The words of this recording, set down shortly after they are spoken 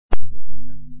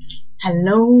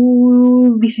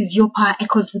Hello, this is your Power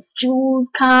Echoes with Jules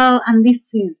Carl, and this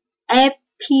is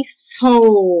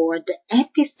episode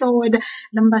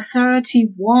number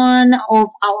 31 of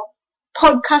our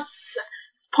podcast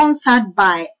sponsored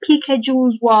by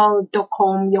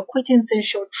pkjulesworld.com, your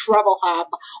quintessential travel hub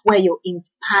where you're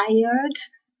inspired,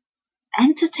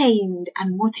 entertained,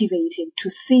 and motivated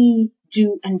to see,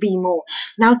 do, and be more.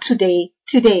 Now today,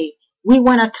 we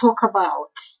want to talk about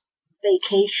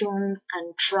vacation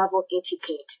and travel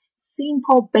etiquette.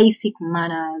 Simple, basic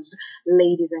manners.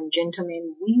 Ladies and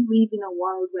gentlemen, we live in a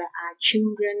world where our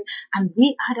children and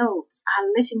we adults are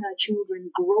letting our children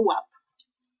grow up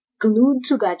glued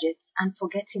to gadgets and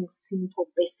forgetting simple,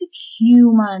 basic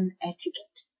human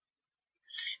etiquette.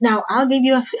 Now, I'll give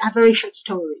you a very short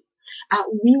story.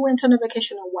 We went on a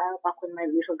vacation a while back when my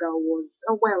little girl was,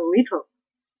 little.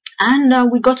 And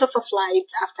we got off a flight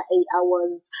after 8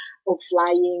 hours of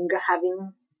flying,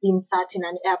 having been sat in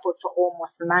an airport for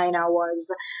almost 9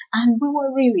 hours. And we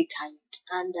were really tired.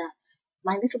 And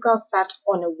my little girl sat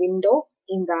on a window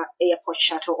in the airport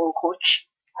shuttle or coach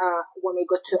when we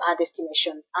got to our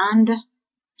destination. And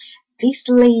this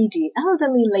lady,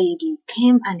 elderly lady,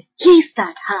 came and hissed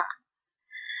at her.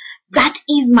 "That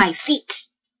is my seat."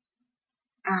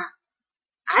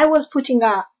 I was putting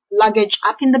our luggage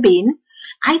up in the bin.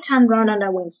 I turned around and I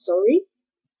went, "Sorry."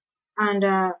 And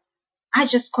I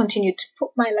just continued to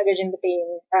put my luggage in the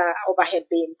bin, overhead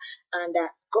bin, and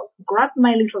grabbed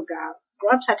my little girl,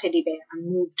 grabbed her teddy bear,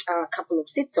 and moved a couple of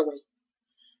seats away.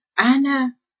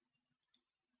 And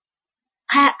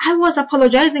I was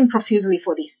apologizing profusely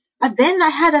for this. But then I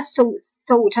had a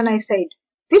thought, and I said,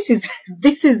 this is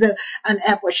an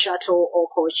airport shuttle or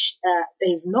coach.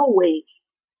 There is no way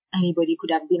anybody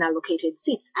could have been allocated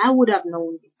seats. I would have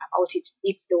known about it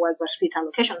if there was a seat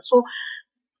allocation. So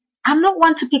I'm not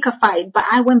one to pick a fight, but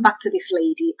I went back to this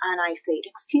lady and I said,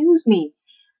 "Excuse me,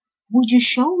 would you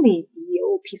show me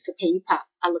your piece of paper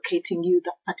allocating you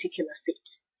that particular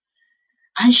seat?"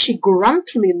 And she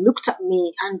grumpily looked at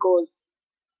me and goes,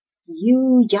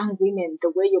 "You young women,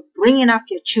 the way you're bringing up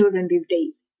your children these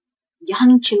days,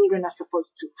 young children are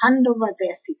supposed to hand over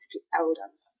their seats to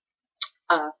elders."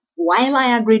 While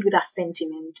I agreed with her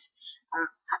sentiment, her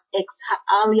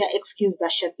earlier excuse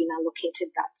that she had been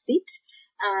allocated that seat,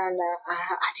 and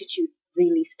her attitude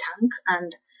really stank,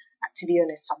 and to be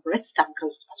honest, her breath stank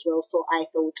as well. So I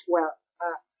thought,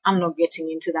 I'm not getting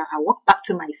into that. I walked back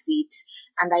to my seat,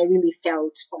 and I really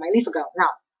felt for my little girl.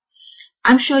 Now,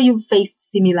 I'm sure you've faced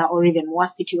similar or even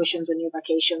worse situations on your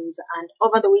vacations. And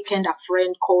over the weekend, a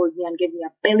friend called me and gave me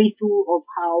a belly full of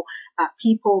how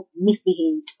people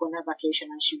misbehaved on her vacation,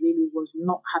 and she really was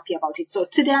not happy about it. So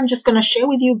today, I'm just going to share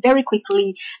with you very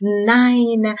quickly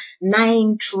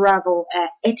nine travel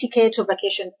etiquette or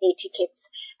vacation etiquettes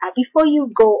before you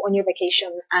go on your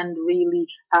vacation and really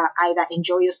either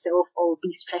enjoy yourself or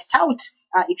be stressed out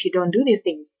if you don't do these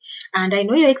things. And I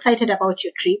know you're excited about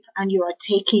your trip and you are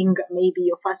taking maybe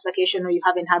your first vacation or you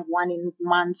haven't had one in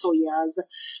months or years,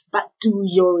 but do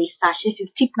your research. This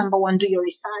is tip number 1. Do your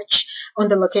research on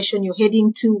the location you're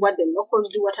heading to, what the locals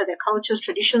do, what are their cultures,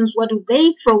 traditions, what do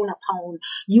they frown upon.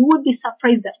 You would be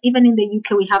surprised that even in the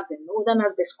UK we have the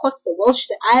Northerners, the Scots, the Welsh,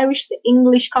 the Irish, the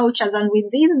English cultures, and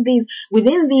within these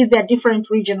there are different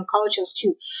regional cultures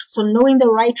too. So knowing the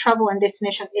right travel and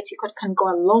destination etiquette can go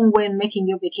a long way in making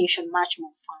your vacation much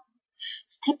more fun.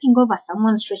 Stepping over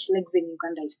someone's stretched legs in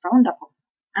Uganda is frowned upon,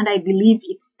 and I believe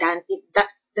that's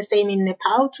the same in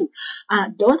Nepal too.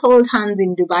 Don't hold hands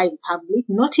in Dubai in public,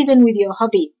 not even with your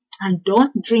hubby, and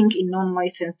don't drink in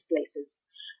non-licensed places.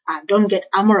 Don't get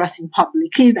amorous in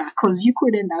public either, because you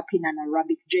could end up in an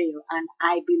Arabic jail, and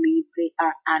I believe they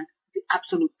are the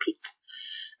absolute peaks.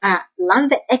 Learn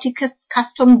the etiquettes,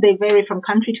 customs, they vary from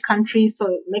country to country,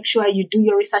 so make sure you do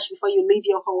your research before you leave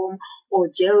your home, or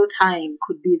jail time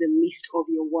could be the least of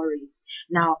your worries.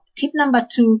 Now, tip number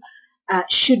 2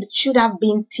 should have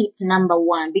been tip number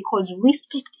 1, because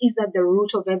respect is at the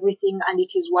root of everything, and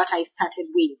it is what I started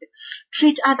with.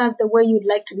 Treat others the way you'd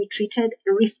like to be treated.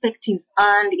 Respect is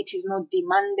earned, it is not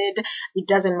demanded. It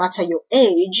doesn't matter your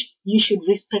age. You should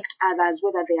respect others,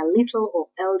 whether they are little or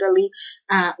elderly.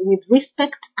 With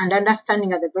respect and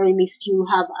understanding, at the very least, you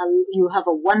have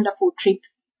a wonderful trip.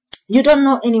 You don't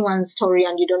know anyone's story,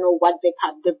 and you don't know what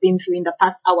they've been through in the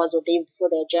past hours or days before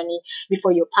their journey,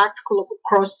 before your paths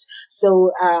cross.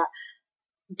 So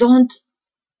don't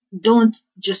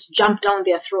just jump down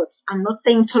their throats. I'm not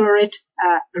saying tolerate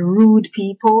rude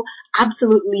people,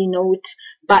 absolutely not,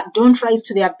 but don't rise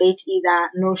to their bait either,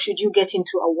 nor should you get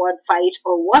into a word fight,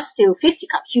 or worse still,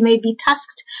 fisticuffs. You may be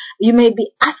asked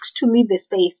to leave the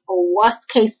space, or worst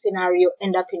case scenario,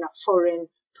 end up in a foreign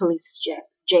police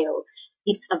jail.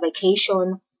 It's a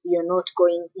vacation. You're not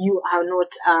going, you are not,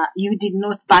 you did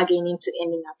not bargain into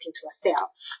ending up into a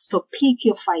cell. So pick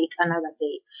your fight another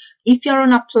day. If you're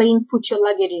on a plane, put your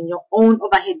luggage in your own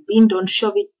overhead bin. Don't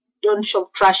shove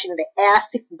trash in the air.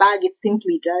 Sick bag, it's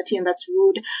simply dirty and that's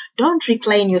rude. Don't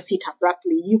recline your seat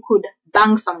abruptly. You could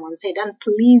bang someone's head. And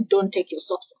please don't take your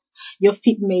socks off. Your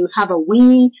feet may have a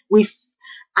wee whiff.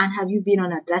 And have you been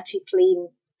on a dirty plane,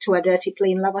 to a dirty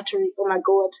plane lavatory? Oh my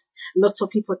God. Lots of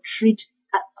people treat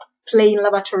plane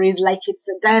lavatories like it's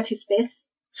a dirty space.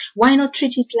 Why not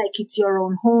treat it like it's your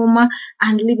own home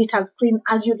and leave it as clean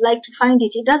as you'd like to find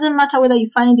it? It doesn't matter whether you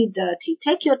find it dirty.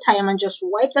 Take your time and just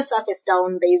wipe the surface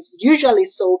down. There's usually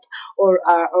soap or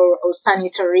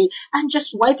sanitary, and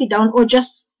just wipe it down, or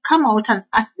just come out and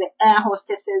ask the air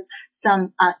hostesses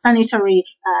some sanitary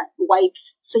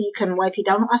wipes so you can wipe it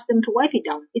down. Ask them to wipe it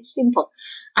down. It's simple.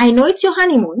 I know it's your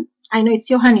honeymoon,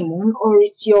 or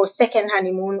it's your second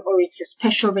honeymoon, or it's your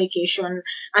special vacation,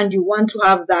 and you want to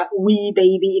have that wee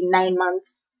baby in 9 months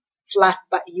flat,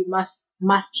 but you must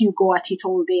you go at it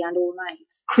all day and all night,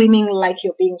 screaming like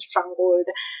you're being strangled.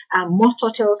 Most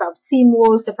hotels have thin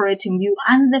walls separating you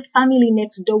and the family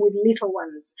next door with little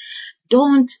ones.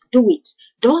 Don't do it.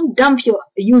 Don't dump your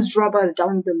used rubbers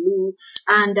down the loo.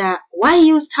 And why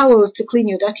use towels to clean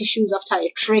your dirty shoes after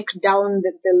a trek down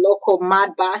the local mud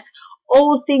bath?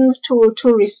 All things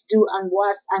tourists do and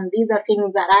worse. And these are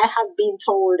things that I have been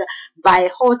told by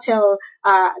hotel.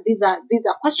 These are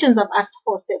questions I've asked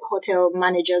hotel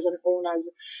managers and owners.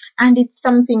 And it's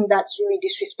something that's really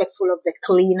disrespectful of the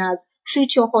cleaners.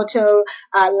 Treat your hotel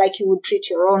like you would treat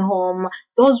your own home.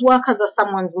 Those workers are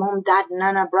someone's mom, dad,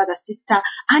 nana, brother, sister.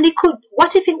 And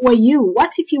what if it were you?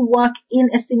 What if you work in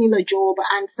a similar job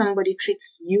and somebody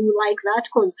treats you like that?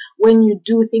 Because when you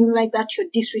do things like that, you're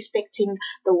disrespecting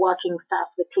the working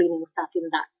staff, the cleaning staff in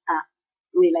that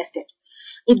real estate.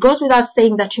 It goes without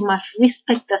saying that you must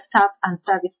respect the staff and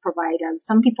service providers.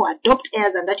 Some people adopt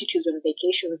airs and attitudes on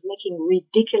vacations, making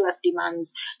ridiculous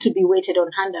demands to be waited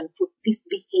on hand and foot. This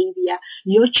behavior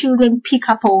your children pick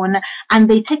up on, and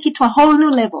they take it to a whole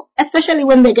new level, especially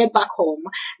when they get back home.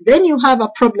 Then you have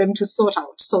a problem to sort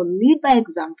out. So lead by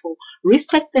example,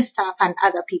 respect the staff and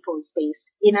other people's space.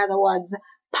 In other words,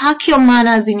 park your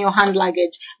manners in your hand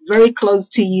luggage very close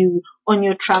to you on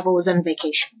your travels and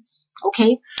vacations.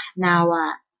 Okay? Now,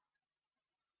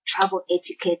 travel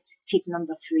etiquette tip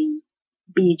number 3,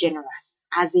 be generous.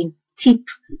 As in, tip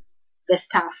the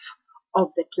staff of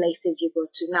the places you go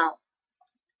to. Now,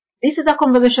 this is a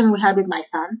conversation we had with my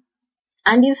son,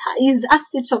 and he's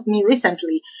asked it of me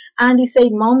recently, and he said,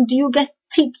 Mom, do you get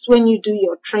tips when you do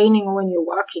your training or when you're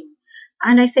working?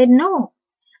 And I said, no.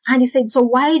 And he said, so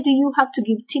why do you have to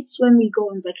give tips when we go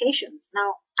on vacations?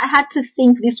 Now, I had to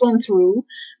think this one through,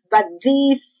 but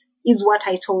this is what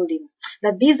I told him.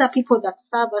 That these are people that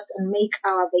serve us and make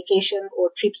our vacation or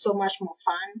trip so much more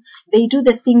fun. They do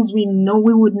the things we know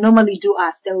we would normally do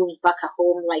ourselves back at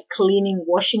home, like cleaning,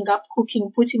 washing up,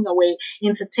 cooking, putting away,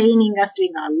 entertaining us,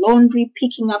 doing our laundry,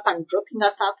 picking up and dropping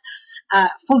us up,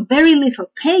 for very little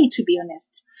pay, to be honest.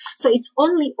 So it's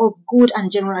only of good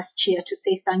and generous cheer to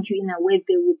say thank you in a way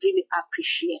they would really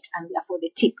appreciate, and therefore the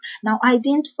tip. Now, I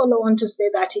didn't follow on to say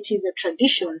that it is a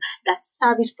tradition that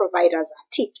service providers are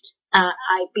tipped.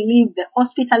 I believe the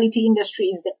hospitality industry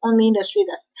is the only industry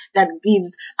that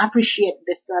appreciate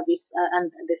the service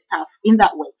and the staff in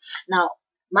that way. Now,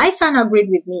 my son agreed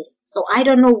with me. So I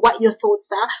don't know what your thoughts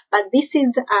are, but this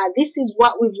is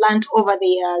what we've learned over the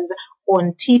years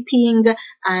on tipping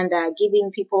and giving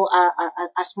people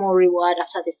a small reward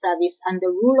after the service. And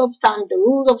the rules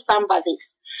of thumb are this: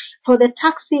 for the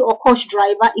taxi or coach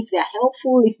driver, if they're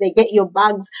helpful, if they get your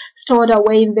bags stored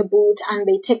away in the boot and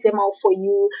they take them out for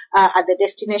you at the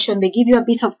destination, they give you a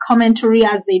bit of commentary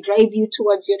as they drive you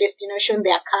towards your destination.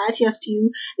 They are courteous to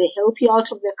you. They help you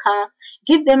out of the car.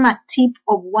 Give them a tip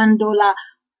of $1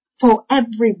 for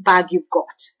every bag you've got.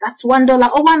 That's $1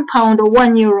 or £1 or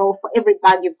 €1 for every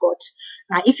bag you've got.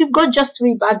 Now, if you've got just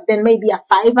 3 bags, then maybe a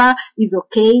 $5 is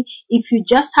okay. If you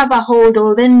just have a hold,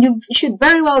 then you should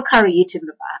very well carry it in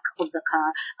the back of the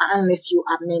car, unless you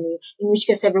are many, in which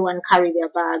case everyone carry their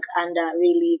bag, and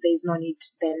really there's no need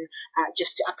then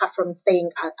just apart from saying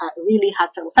really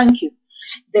heartfelt thank you.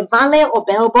 The valet or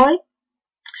bellboy,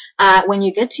 when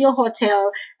you get to your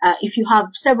hotel, if you have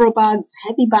several bags,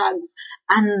 heavy bags,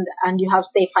 and you have,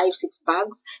 say, 5-6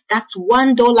 bags, that's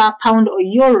 $1, pound, or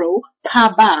euro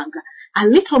per bag. A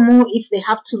little more if they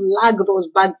have to lug those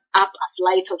bags up a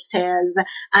flight of stairs,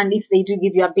 and if they do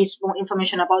give you a bit more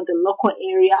information about the local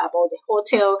area, about the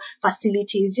hotel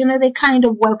facilities, they kind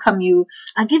of welcome you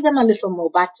and give them a little more.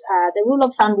 But the rule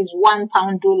of thumb is £1,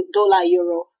 $1,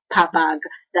 euro per bag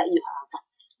that you have.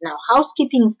 Now,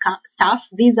 housekeeping staff,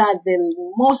 these are the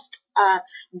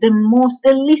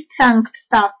least thanked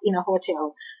staff in a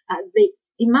hotel.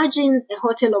 Imagine a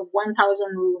hotel of 1,000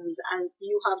 rooms and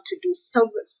you have to do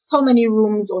so many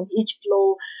rooms on each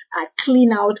floor,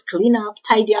 clean out, clean up,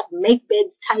 tidy up, make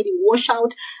beds, tidy, wash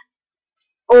out.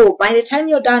 Oh, by the time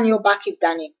you're done, your back is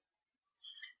done in.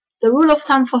 The rule of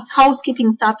thumb for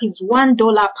housekeeping staff is $1,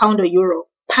 pound or euro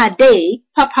per day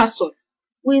per person.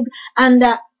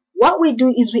 What we do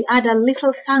is we add a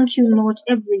little thank you note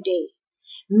every day.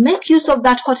 Make use of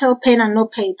that hotel pen and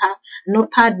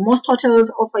notepad. Most hotels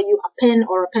offer you a pen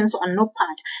or a pencil and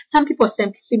notepad. Some people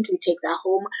simply take that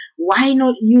home. Why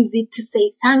not use it to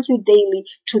say thank you daily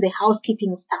to the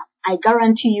housekeeping staff? I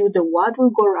guarantee you the word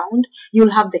will go round.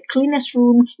 You'll have the cleanest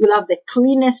room. You'll have the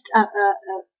cleanest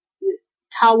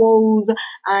towels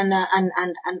and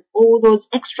all those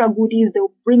extra goodies.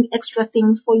 They'll bring extra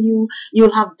things for you.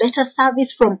 You'll have better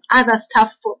service from other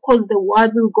staff because the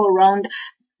word will go around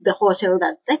the hotel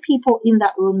that the people in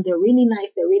that room, they're really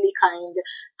nice, they're really kind,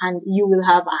 and you will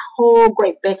have a whole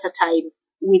great better time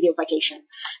with your vacation.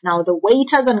 Now, the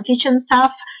waiters and kitchen staff,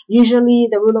 usually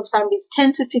the rule of thumb is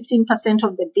 10 to 15%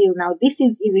 of the bill. Now, this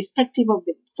is irrespective of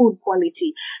the food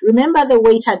quality. Remember, the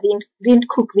waiter didn't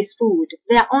cook this food.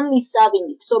 They are only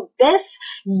serving it. So base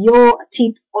your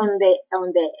tip on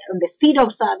the speed of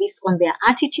service, on their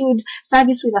attitude,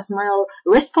 service with a smile,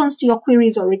 response to your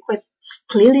queries or requests,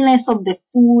 cleanliness of the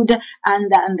food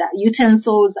and the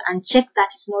utensils, and check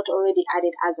that it's not already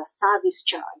added as a service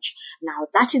charge. Now,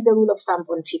 that is the rule of thumb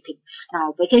on tipping.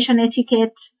 Now, vacation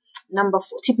etiquette,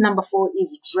 tip number 4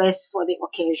 is dress for the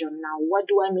occasion. Now, what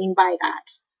do I mean by that?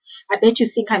 I bet you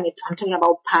think I'm talking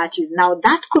about parties. Now,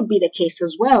 that could be the case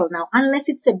as well. Now, unless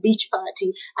it's a beach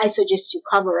party, I suggest you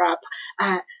cover up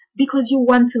because you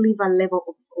want to leave a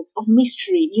level of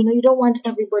mystery. You don't want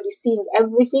everybody seeing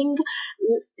everything.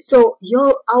 So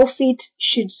your outfit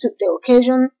should suit the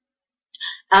occasion.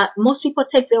 Most people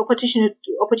take the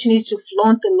opportunity to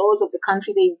flaunt the laws of the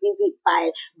country they visit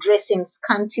by dressing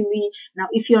scantily. Now,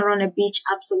 if you're on a beach,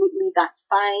 absolutely, that's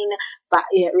fine. But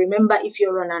remember, if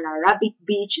you're on an Arabic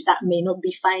beach, that may not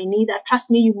be fine either. Trust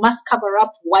me, you must cover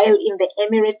up. While in the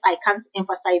Emirates, I can't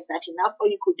emphasize that enough, or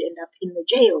you could end up in the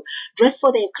jail. Dress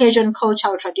for the occasion,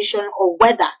 cultural tradition, or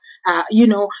weather.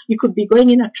 You could be going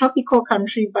in a tropical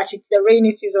country, but it's the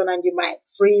rainy season and you might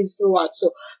freeze throughout.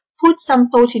 So put some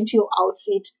thought into your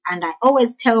outfit, and I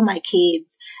always tell my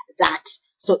kids that.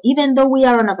 So even though we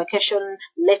are on a vacation,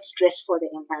 let's dress for the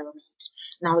environment.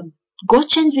 Now, go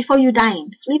change before you dine.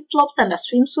 Flip-flops and a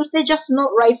swimsuit, they're just not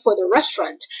right for the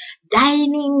restaurant.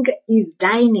 Dining is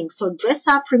dining, so dress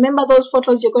up. Remember those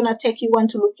photos you're going to take, you want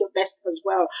to look your best as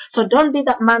well. So don't be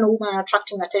that man or woman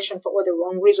attracting attention for all the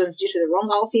wrong reasons due to the wrong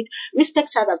outfit. Respect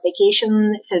other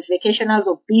vacationers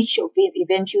or beach or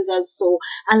event users. So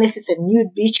unless it's a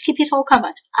nude beach, keep it all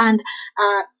covered. And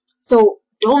so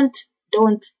don't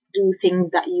do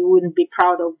things that you wouldn't be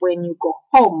proud of when you go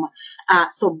home.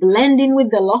 So blend in with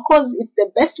the locals. It's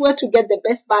the best way to get the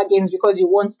best bargains because you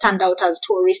won't stand out as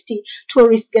touristy.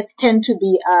 Tourists tend to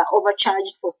be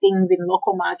overcharged for things in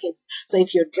local markets. So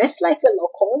if you're dressed like the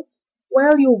locals,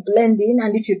 well, you blend in,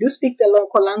 and if you do speak the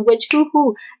local language,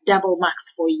 double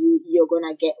marks for you. You're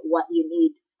gonna get what you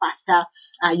need faster,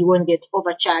 you won't get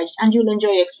overcharged, and you'll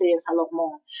enjoy your experience a lot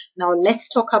more. Now, let's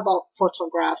talk about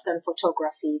photographs and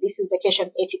photography. This is vacation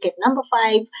etiquette number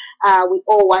 5. We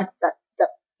all want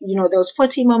those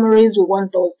photo memories. We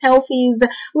want those selfies.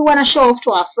 We want to show off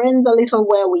to our friends a little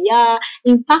where we are.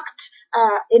 In fact,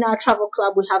 in our travel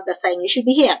club, we have the sign, "You should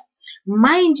be here."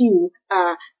 Mind you,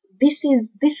 this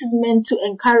is meant to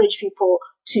encourage people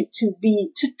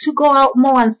to go out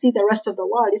more and see the rest of the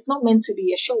world. It's not meant to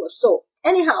be a show. So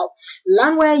anyhow,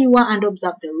 learn where you are and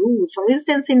observe the rules. For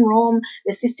instance, in Rome,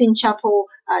 the Sistine Chapel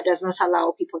does not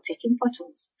allow people taking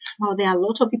photos. Now, there are a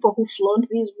lot of people who flaunt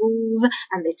these rules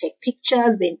and they take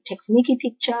pictures, they take sneaky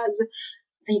pictures.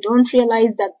 They don't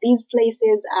realize that these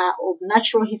places are of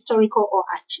natural, historical, or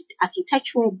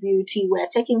architectural beauty where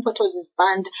taking photos is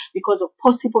banned because of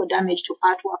possible damage to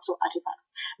artworks or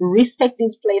artifacts. Respect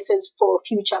these places for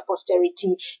future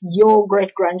posterity, your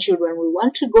great-grandchildren. We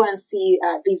want to go and see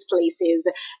these places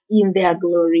in their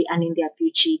glory and in their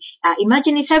beauty.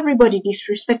 Imagine if everybody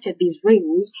disrespected these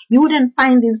rules, you wouldn't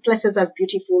find these places as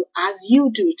beautiful as you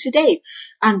do today.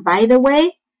 And by the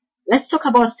way, let's talk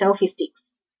about selfie sticks.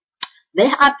 They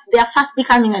are fast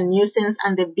becoming a nuisance,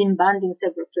 and they've been banned in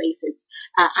several places.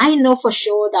 I know for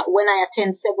sure that when I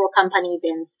attend several company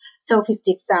events, selfie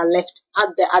sticks are left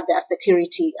at the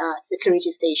security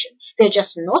station. They're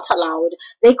just not allowed.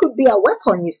 They could be a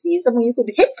weapon, you see. Someone, you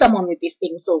could hit someone with this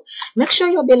thing. So make sure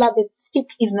your beloved stick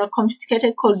is not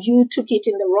confiscated because you took it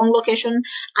in the wrong location.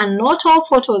 And not all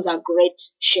photos are great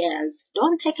shares.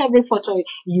 Don't take every photo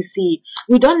you see.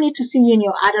 We don't need to see you in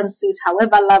your Adam suit,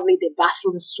 however lovely the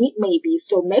bathroom suite may be.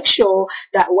 So make sure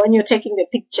that when you're taking the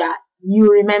picture,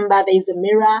 you remember there's a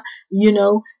mirror,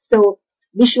 So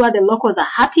be sure the locals are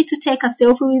happy to take a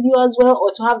selfie with you as well,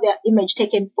 or to have their image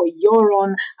taken for your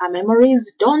own memories.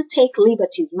 Don't take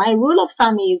liberties. My rule of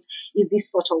thumb is this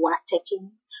photo worth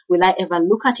taking? Will I ever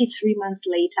look at it 3 months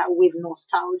later with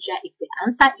nostalgia? If the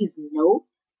answer is no,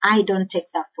 I don't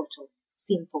take that photo.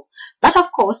 Simple. But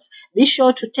of course, be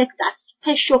sure to take that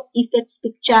special effects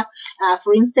picture.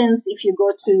 For instance, if you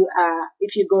go to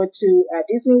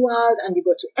Disney World and you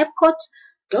go to Epcot,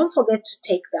 don't forget to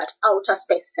take that outer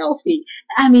space selfie.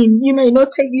 I mean, you may not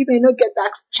get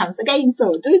that chance again,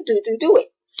 so do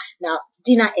it. Now,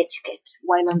 dinner etiquette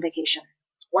while on vacation.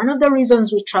 One of the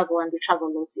reasons we travel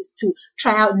lots is to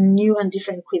try out new and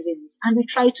different cuisines. And we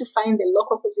try to find the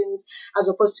local cuisines as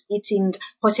opposed to eating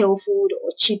hotel food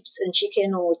or chips and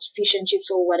chicken or fish and chips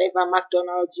or whatever,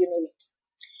 McDonald's, you name it.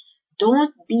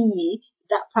 Don't be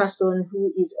that person who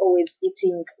is always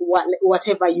eating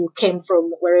whatever you came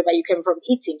from, wherever you came from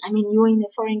eating. I mean, you're in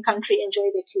a foreign country,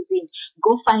 enjoy the cuisine.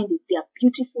 Go find it. They are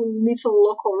beautiful little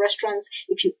local restaurants.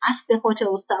 If you ask the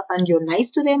hotel staff and you're nice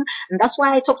to them, and that's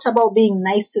why I talked about being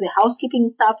nice to the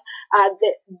housekeeping staff.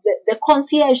 The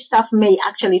concierge staff may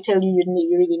actually tell you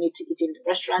you really need to eat in the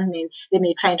restaurant. They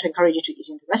may try to encourage you to eat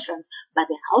in the restaurants,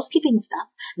 but the housekeeping staff,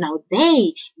 now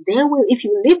they will, if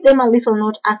you leave them a little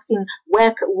note asking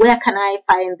where can I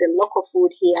find the local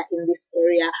food here in this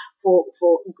area for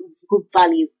good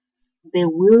value, they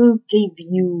will give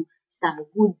you some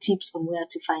good tips on where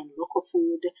to find local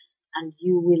food, and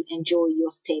you will enjoy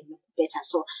your stay better.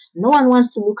 So no one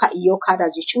wants to look at your card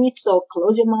as you chew it, so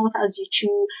close your mouth as you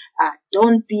chew.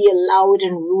 Don't be a loud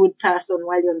and rude person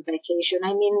while you're on vacation.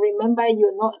 I mean, remember,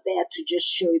 you're not there to just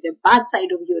show the bad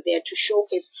side of you. You're there to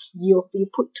showcase you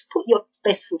put your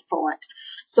best foot forward.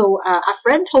 So a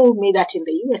friend told me that in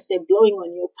the USA, blowing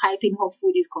on your piping hot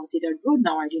food is considered rude.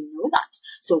 Now, I didn't know that.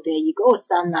 So there you go,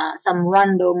 some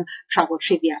random travel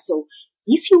trivia. So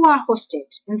if you are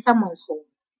hosted in someone's home,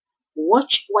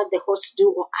 watch what the hosts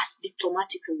do or ask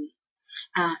diplomatically.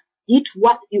 Eat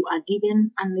what you are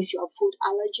given unless you have food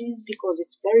allergies, because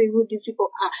it's very rude. These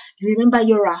people remember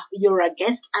you're a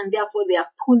guest, and therefore they are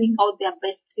pulling out their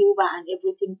best silver and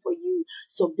everything for you.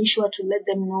 So be sure to let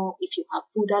them know if you have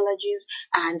food allergies,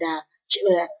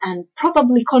 and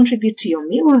probably contribute to your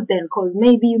meals then, because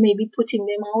maybe you may be putting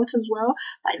them out as well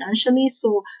financially.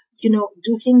 So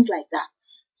do things like that.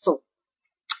 So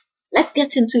let's get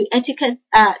into etiquette.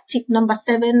 Tip number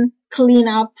 7: clean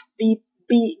up.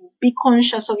 Be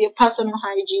conscious of your personal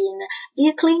hygiene. Be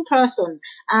a clean person.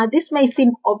 This may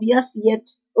seem obvious, yet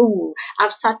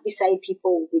I've sat beside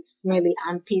people with smelly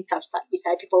armpits. I've sat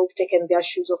beside people who've taken their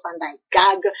shoes off and I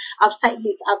gag. I've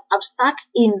sat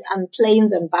in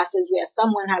planes and buses where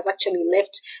someone has actually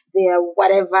left their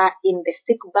whatever in the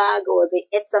sick bag, or they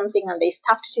ate something and they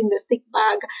stuffed it in the sick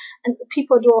bag. And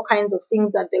people do all kinds of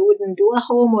things that they wouldn't do at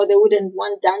home, or they wouldn't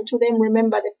want done to them.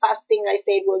 Remember, the first thing I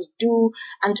said was do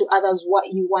unto others what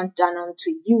you want done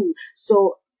unto you.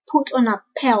 So put on a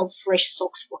pair of fresh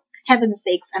socks, for heaven's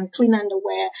sakes, and clean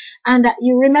underwear. And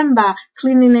you remember,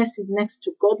 cleanliness is next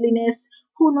to godliness.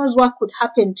 Who knows what could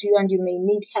happen to you, and you may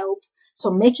need help. So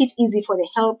make it easy for the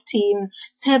help team.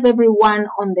 Save everyone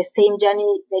on the same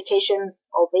journey, vacation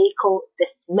or vehicle, the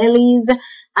smellies.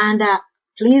 And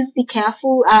please be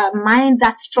careful. Mind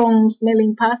that strong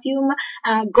smelling perfume.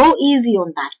 Go easy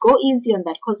on that.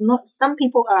 Because some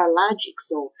people are allergic.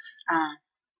 So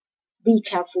be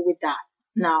careful with that.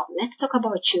 Now, let's talk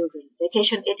about children.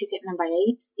 Vacation etiquette number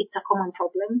 8. It's a common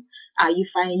problem.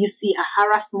 You see a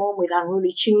harassed mom with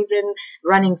unruly children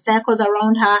running circles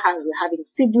around her, having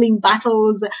sibling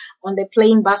battles on the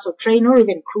plane, bus, or train, or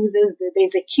even cruises.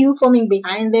 There's a queue forming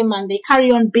behind them, and they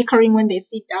carry on bickering when they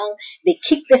sit down. They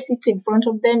kick the seats in front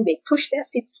of them. They push their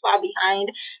seats far behind,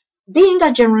 being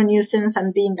a general nuisance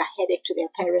and being a headache to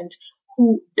their parent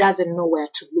who doesn't know where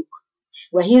to look.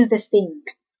 Well, here's the thing.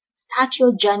 Start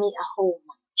your journey at home.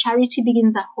 Charity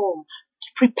begins at home.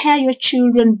 Prepare your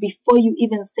children before you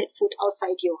even set foot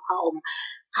outside your home.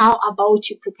 How about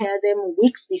you prepare them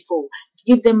weeks before?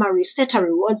 Give them set a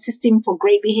reward system for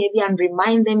great behavior and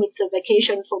remind them it's a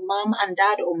vacation for mom and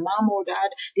dad, or mom or dad,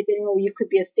 depending on, you could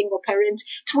be a single parent,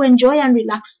 to enjoy and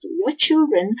relax too. Your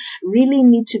children really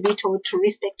need to be taught to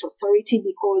respect authority,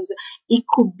 because it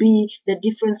could be the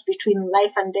difference between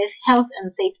life and death, health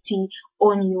and safety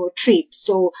on your trip.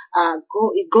 So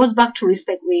it goes back to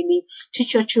respect really.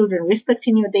 Teach your children respect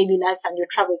in your daily life, and your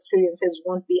travel experiences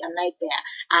won't be a nightmare.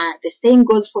 The same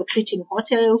goes for treating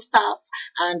hotel staff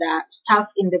and staff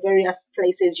in the various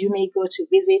places you may go to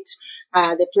visit,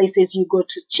 the places you go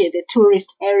to, the tourist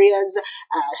areas,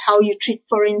 how you treat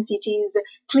foreign cities.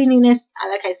 Cleanliness,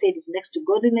 like I said, is next to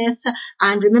godliness.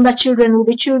 And remember, children will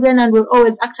be children and will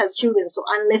always act as children. So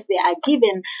unless they are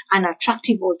given an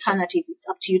attractive alternative, it's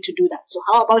up to you to do that. So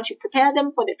how about you prepare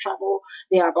them for the travel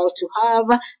they are about to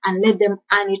have, and let them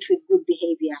earn it with good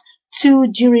behavior.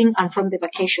 2, during and from the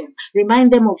vacation.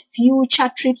 Remind them of future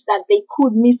trips that they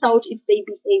could miss out if they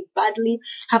behave badly.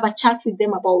 Have a chat with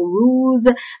them about rules.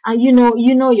 You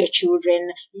know your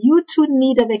children. You too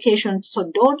need a vacation,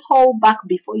 so don't hold back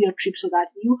before your trip, so that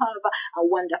you have a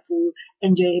wonderful,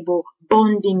 enjoyable,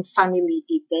 bonding family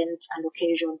event and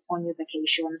occasion on your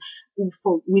vacation,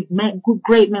 with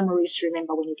great memories to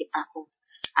remember when you get back home.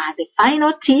 The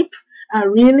final tip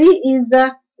really is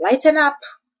lighten up.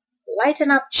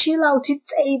 Lighten up, chill out. It's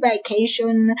a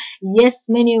vacation. Yes,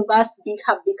 many of us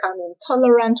have become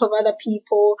intolerant of other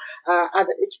people,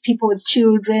 other people's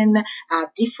children,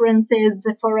 differences,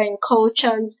 foreign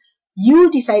cultures.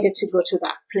 You decided to go to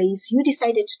that place. You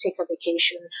decided to take a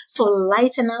vacation. So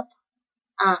lighten up.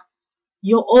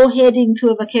 You're all heading to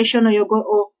a vacation, or you're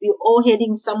all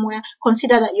heading somewhere.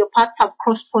 Consider that your paths have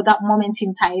crossed for that moment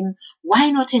in time.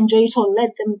 Why not enjoy it, or let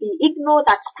them be? Ignore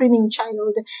that screaming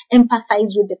child.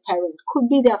 Empathize with the parent. Could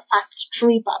be their first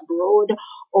trip abroad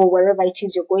or wherever it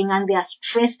is you're going, and they are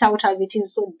stressed out as it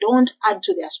is. So don't add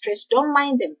to their stress. Don't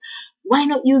mind them. Why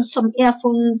not use some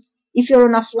earphones? If you're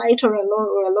on a flight or a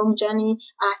long journey,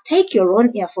 take your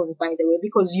own earphones, by the way,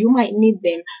 because you might need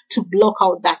them to block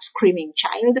out that screaming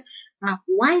child.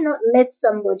 Why not let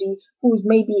somebody who's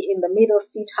maybe in the middle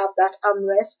seat have that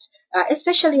armrest,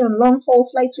 especially on long haul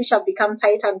flights, which have become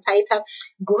tighter and tighter.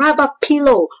 Grab a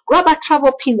pillow, grab a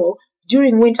travel pillow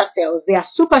during winter sales. They are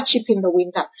super cheap in the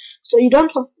winter, so you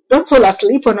don't fall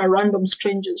asleep on a random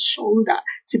stranger's shoulder.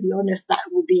 To be honest,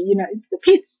 that would be, it's the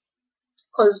pits,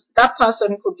 because that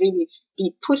person could really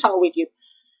be put out with you.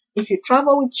 If you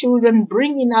travel with children,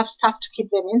 bring enough stuff to keep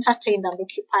them entertained and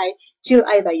occupied till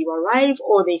either you arrive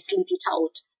or they sleep it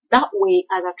out. That way,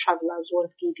 other travelers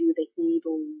won't give you the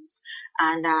evils.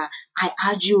 And I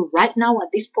urge you right now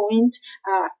at this point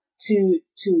to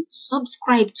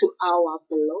subscribe to our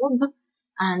blog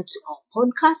and to our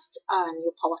podcast,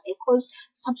 New Power Echoes.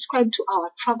 Subscribe to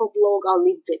our travel blog. I'll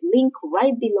leave the link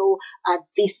right below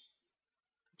this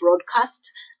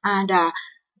broadcast, and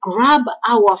grab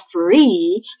our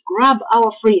free.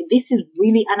 This is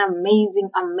really an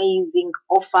amazing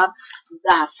offer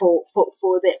for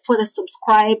the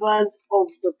subscribers of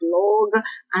the blog,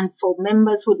 and for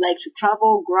members who'd like to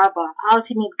travel. Grab our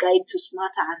ultimate guide to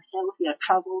smarter and healthier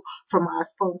travel from our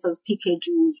sponsors, PK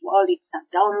Jewels World. It's a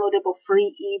downloadable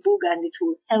free ebook, and it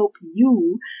will help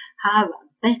you have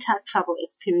better travel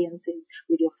experiences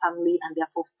with your family, and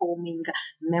therefore forming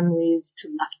memories to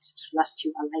last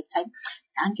you a lifetime.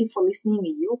 Thank you for listening.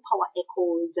 Your Power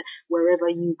Echoes wherever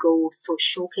you go. So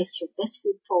showcase your best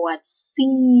foot forward.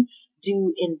 See,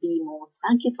 do, and be more.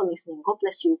 Thank you for listening. God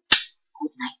bless you.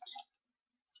 Good night.